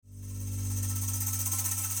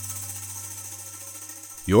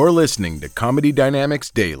You're listening to Comedy Dynamics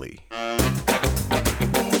Daily.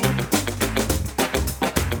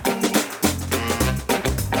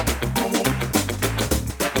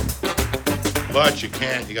 But you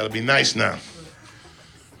can't. You got to be nice now. All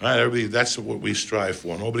right, everybody, that's what we strive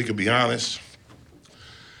for. Nobody can be honest.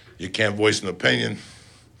 You can't voice an opinion.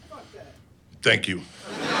 Thank you.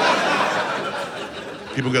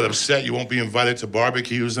 People get upset you won't be invited to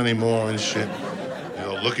barbecues anymore and shit.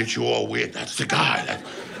 They'll look at you all weird. That's the guy that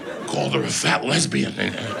called her a fat lesbian.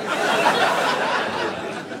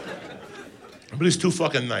 But he's too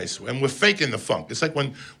fucking nice, and we're faking the funk. It's like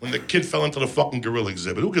when the kid fell into the fucking gorilla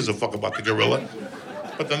exhibit. Who gives a fuck about the gorilla?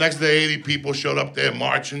 But the next day, 80 people showed up there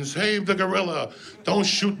marching, save the gorilla, don't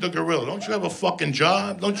shoot the gorilla. Don't you have a fucking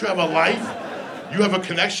job? Don't you have a life? You have a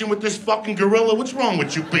connection with this fucking gorilla? What's wrong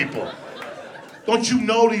with you people? Don't you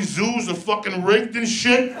know these zoos are fucking rigged and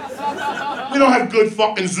shit? We don't have good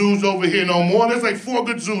fucking zoos over here no more. There's like 4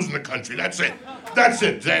 good zoos in the country, that's it. That's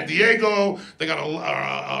it. San Diego, they got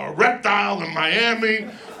a reptile in Miami.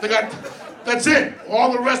 That's it.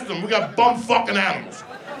 All the rest of them, we got bum fucking animals.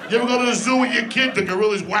 You ever go to the zoo with your kid, the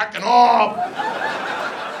gorilla's whacking off.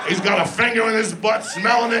 He's got a finger in his butt,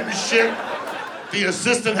 smelling it and shit. The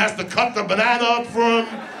assistant has to cut the banana up for him,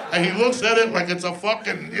 and he looks at it like it's a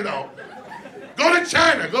fucking, Go to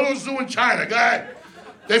China. Go to a zoo in China. Go ahead.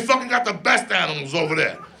 They fucking got the best animals over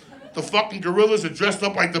there. The fucking gorillas are dressed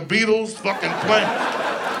up like the Beatles, fucking playing.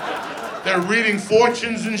 They're reading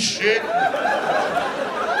fortunes and shit.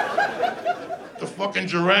 The fucking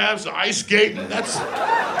giraffes are ice skating.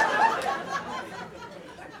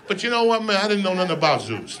 But you know what, man? I didn't know nothing about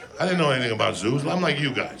zoos. I didn't know anything about zoos. I'm like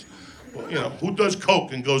you guys. Well, who does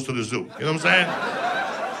coke and goes to the zoo? You know what I'm saying?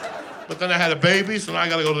 But then I had a baby, so now I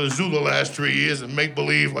gotta go to the zoo the last 3 years and make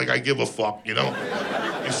believe like I give a fuck, You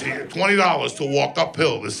see, $20 to walk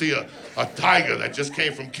uphill to see a tiger that just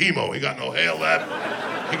came from chemo. He got no hair left.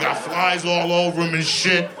 He got flies all over him and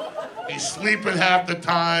shit. He's sleeping half the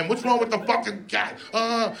time. What's wrong with the fucking cat?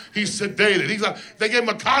 He's sedated. They gave him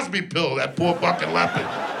a Cosby pill, that poor fucking leopard.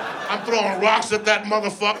 I'm throwing rocks at that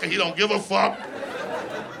motherfucker. He don't give a fuck.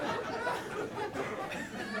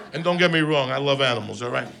 And don't get me wrong, I love animals, all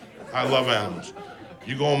right? I love animals.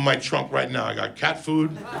 You go in my trunk right now, I got cat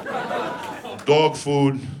food, dog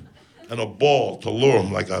food, and a ball to lure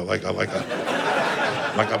them like a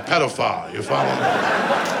pedophile. You follow me?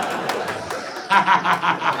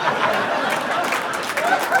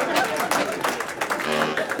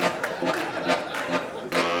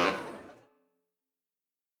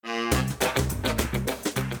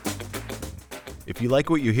 If you like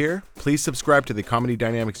what you hear, please subscribe to the Comedy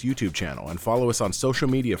Dynamics YouTube channel and follow us on social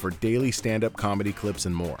media for daily stand-up comedy clips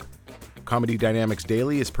and more. Comedy Dynamics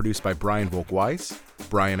Daily is produced by Brian Volk-Weiss,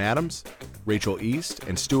 Brian Adams, Rachel East,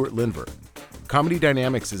 and Stuart Lindver. Comedy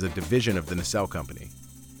Dynamics is a division of the Nacelle Company.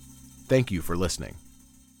 Thank you for listening.